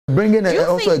bringing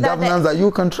also a governance that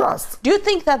you can trust. Do you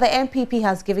think that the MPP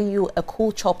has given you a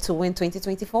cool chop to win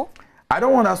 2024? I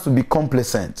don't want us to be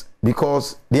complacent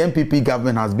because the MPP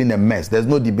government has been a mess. There's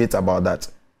no debate about that.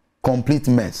 Complete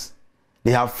mess.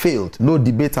 They have failed. No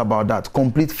debate about that.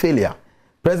 Complete failure.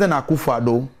 President Akufo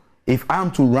Addo, if I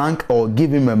am to rank or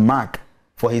give him a mark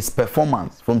for his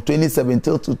performance from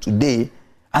 2017 to today,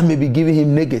 I may be giving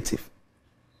him negative.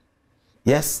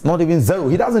 Yes, not even 0.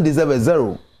 He doesn't deserve a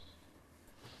 0.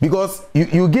 Because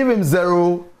you give him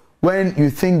 0 when you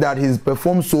think that he's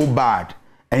performed so bad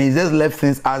and he just left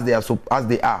things as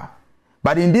they are.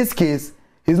 But in this case,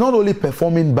 he's not only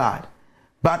performing bad,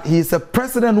 but he's a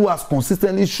president who has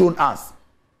consistently shown us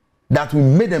that we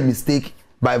made a mistake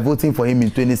by voting for him in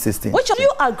 2016. Which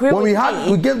you agree with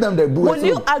me? We gave them the blue. Will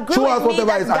you agree with me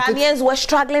that Ghanaians were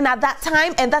struggling at that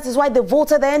time and that is why they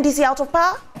voted the NDC out of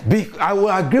power? I will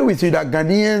agree with you that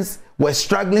Ghanaians were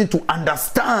struggling to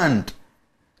understand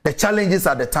the challenges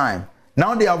at the time.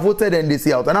 Now they have voted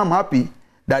NDC out, and I'm happy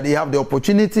that they have the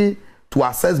opportunity to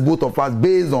assess both of us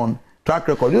based on track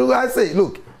record. You guys say,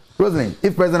 look, Rosalind,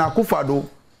 if President Akufo Addo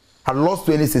had lost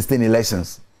 2016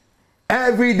 elections,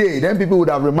 every day, then people would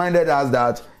have reminded us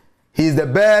that he's the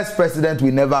best president we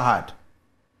never had.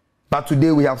 But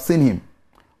today we have seen him.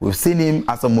 We've seen him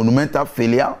as a monumental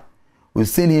failure. We've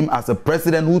seen him as a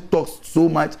president who talks so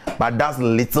much but does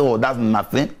little or does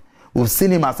nothing. We've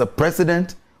seen him as a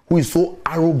president who is so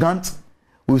arrogant.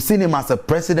 We've seen him as a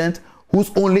president whose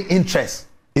only interest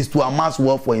is to amass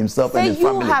wealth for himself and his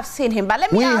family. You have seen him, but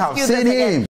let me ask you this again.